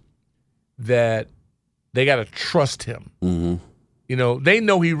understand that they got to trust him. You know, they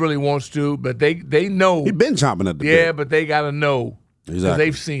know he really wants to, but they know he's been chomping at the bit. Yeah, but they got to know because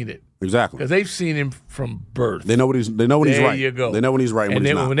they've seen it. Exactly. Because they've seen him from birth. They know when he's right. There you go. They know when he's right and when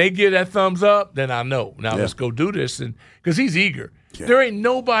he's not. When they give that thumbs up, then I know. Now let's go do this. And because he's eager. Yeah. There ain't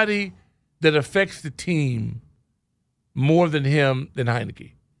nobody that affects the team more than him than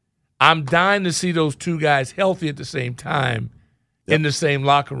Heineke. I'm dying to see those two guys healthy at the same time in the same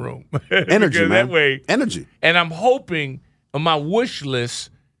locker room. Energy, man. That way, energy. And I'm hoping on my wish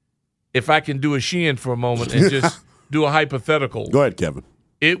list, if I can do a Sheehan for a moment and just do a hypothetical. Go ahead, Kevin.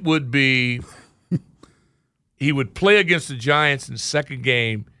 It would be he would play against the Giants in the second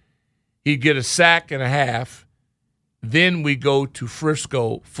game. He'd get a sack and a half. Then we go to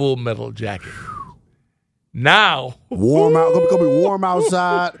Frisco, full metal jacket. Now. Warm out. Gonna be warm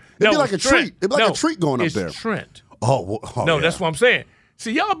outside. It'd be like a Trent. treat. It'd be like a treat going up there. It's Trent. No, that's what I'm saying.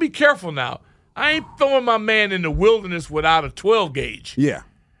 See, y'all be careful now. I ain't throwing my man in the wilderness without a 12 gauge. Yeah.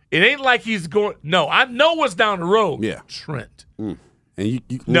 It ain't like he's going. No, I know what's down the road. Yeah. Trent. And you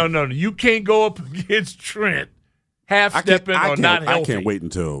No. You can't go up against Trent half-stepping or not healthy. I can't wait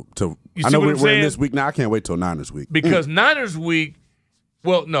until You I see know what we're I'm in saying? this week now. I can't wait till Niners week. Because Niners week,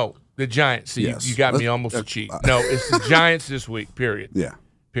 well, no, the Giants. See, Yes. you got me almost to cheat. No, it's the Giants this week, period. Yeah.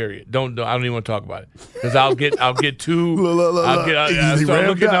 Period. Don't I don't even want to talk about it because I'll get too. Look. I He start ramped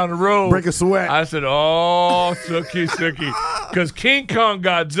looking up. down the road. Break a sweat. I said, "Oh, Sookie," because King Kong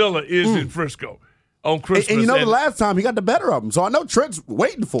Godzilla is in Frisco on Christmas. And you know the last time he got the better of him, so I know Trent's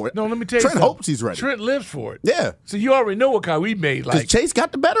waiting for it. No, let me tell you Trent something. hopes he's ready. Trent lives for it. Yeah. So you already know what kind we made. Because Like Chase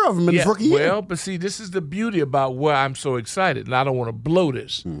got the better of him in his rookie year. Well, but see, this is the beauty about why I'm so excited, and I don't want to blow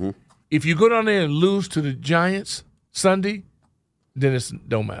this. Mm-hmm. If you go down there and lose to the Giants Sunday, then it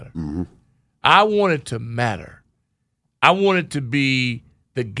don't matter. Mm-hmm. I want it to matter. I want it to be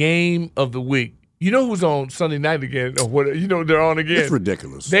the game of the week. You know who's on Sunday night again, or what? You know they're on again. It's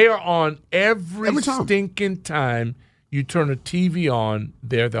ridiculous. They are on every time. stinking time you turn a TV on.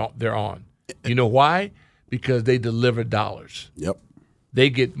 They're on. You know why? Because they deliver dollars. Yep. They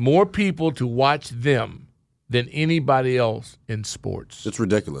get more people to watch them than anybody else in sports. It's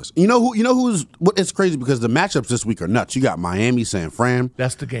ridiculous. You know who's what? It's crazy because the matchups this week are nuts. You got Miami, San Fran.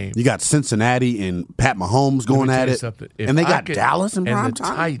 That's the game. You got Cincinnati and Pat Mahomes going at it, and they got Dallas in prime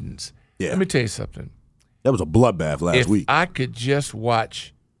time. Titans. Yeah. Let me tell you something. That was a bloodbath last week. If I could just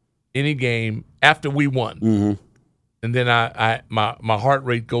watch any game after we won, and then my heart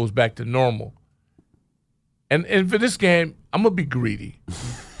rate goes back to normal. And for this game, I'm gonna be greedy.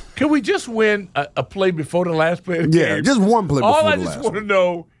 Can we just win a play before the last play of the game? Yeah, just one play before All I the just last want to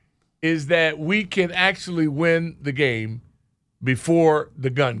know is that we can actually win the game before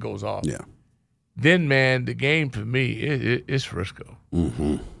the gun goes off. Yeah. Then, man, the game for me is Frisco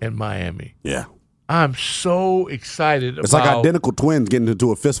and Miami. Yeah. I'm so excited It's about. like identical twins getting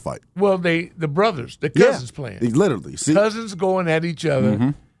into a fist fight. Well, the brothers, the cousins playing. Literally. See? Cousins going at each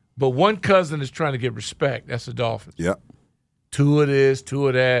other, but one cousin is trying to get respect. That's the Dolphins. Yep. Two of this, two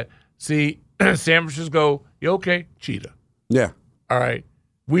of that. See, San Francisco, you okay? Cheetah. Yeah. All right.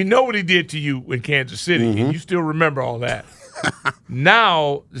 We know what he did to you in Kansas City, and you still remember all that.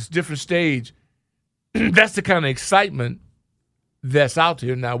 Now, it's a different stage. That's the kind of excitement that's out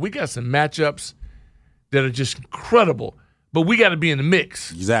here. Now, we got some matchups that are just incredible, but we got to be in the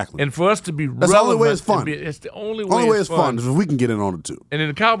mix. Exactly. And for us to be That's the only way it's fun. It's the only way it's fun is if we can get in on it, too. And then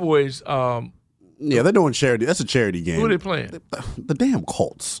the Cowboys, yeah, they're doing charity. That's a charity game. who are they playing? The damn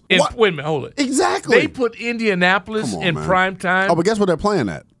Colts. Wait a minute, hold it. Exactly. They put Indianapolis Come on, in man. prime time. Oh, but guess where they're playing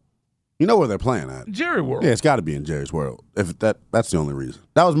at? You know where they're playing at? Jerry World. Yeah, it's got to be in Jerry's World. If that's the only reason.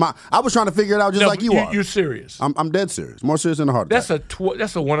 That was I was trying to figure it out just like you are. You're serious. I'm dead serious. More serious than a heart attack.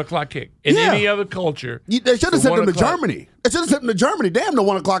 That's a 1:00 kick. In any other culture, they should have sent them to 1:00. Germany. They should have sent them to Germany. Damn, the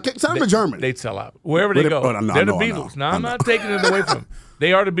 1:00 kick. Send them to Germany. They'd sell out wherever they go. They're the Beatles. Now I'm not taking it away from them.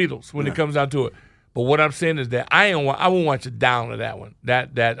 They are the Beatles when it comes down to it. But what I'm saying is that I won't watch it down to that one.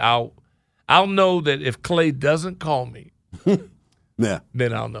 That I'll know that if Clay doesn't call me, yeah,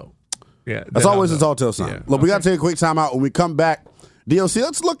 then I'll know. Yeah, that's always a tall tale sign. Yeah. Look, we got to take a quick time out. When we come back, DLC,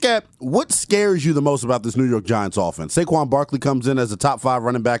 let's look at what scares you the most about this New York Giants offense. Saquon Barkley comes in as the top 5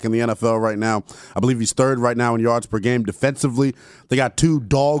 running back in the NFL right now. I believe he's 3rd right now in yards per game. Defensively, they got 2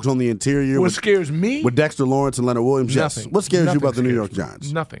 dogs on the interior. What scares me? With Dexter Lawrence and Leonard Williams. Nothing. Yes. What scares you about the New scares York me.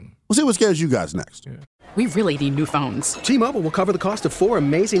 Giants? Nothing. We'll see what scares you guys next. Yeah. We really need new phones. T-Mobile will cover the cost of 4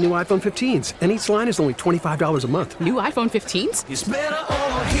 amazing new iPhone 15s, and each line is only $25 a month. New iPhone 15s? It's better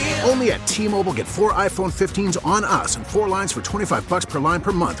over here. Only at T-Mobile, get 4 iPhone 15s on us and 4 lines for $25 per line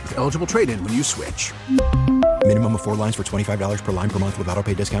per month with eligible trade-in when you switch. Minimum of 4 lines for $25 per line per month with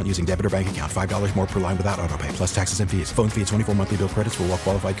autopay discount using debit or bank account. $5 more per line without autopay, plus taxes and fees. Phone fee at 24 monthly bill credits for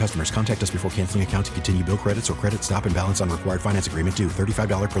well-qualified customers. Contact us before canceling account to continue bill credits or credit stop and balance on required finance agreement due.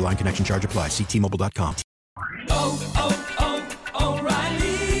 $35 per line connection charge applies. See T-Mobile.com.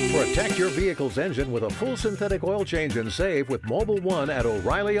 O'Reilly. Protect your vehicle's engine with a full synthetic oil change and save with Mobil 1 at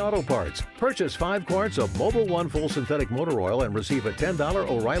O'Reilly Auto Parts. Purchase 5 quarts of Mobil 1 full synthetic motor oil and receive a $10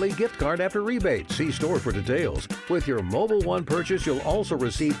 O'Reilly gift card after rebate. See store for details. With your Mobil 1 purchase, you'll also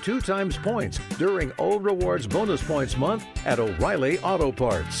receive 2 times points during O Rewards Bonus Points Month at O'Reilly Auto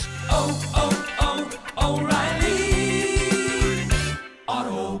Parts. O'Reilly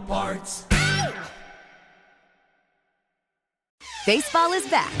Auto Parts. Baseball is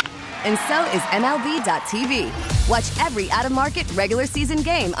back, and so is MLB.tv. Watch every out-of-market regular season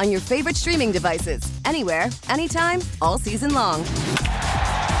game on your favorite streaming devices, anywhere, anytime, all season long.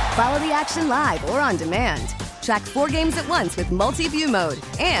 Follow the action live or on demand. Track 4 games at once with multi-view mode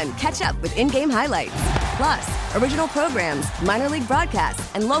and catch up with in-game highlights. Plus, original programs, minor league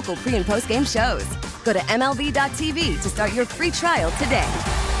broadcasts, and local pre- and post-game shows. Go to MLB.tv to start your free trial today.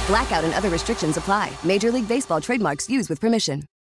 Blackout and other restrictions apply. Major League Baseball trademarks used with permission.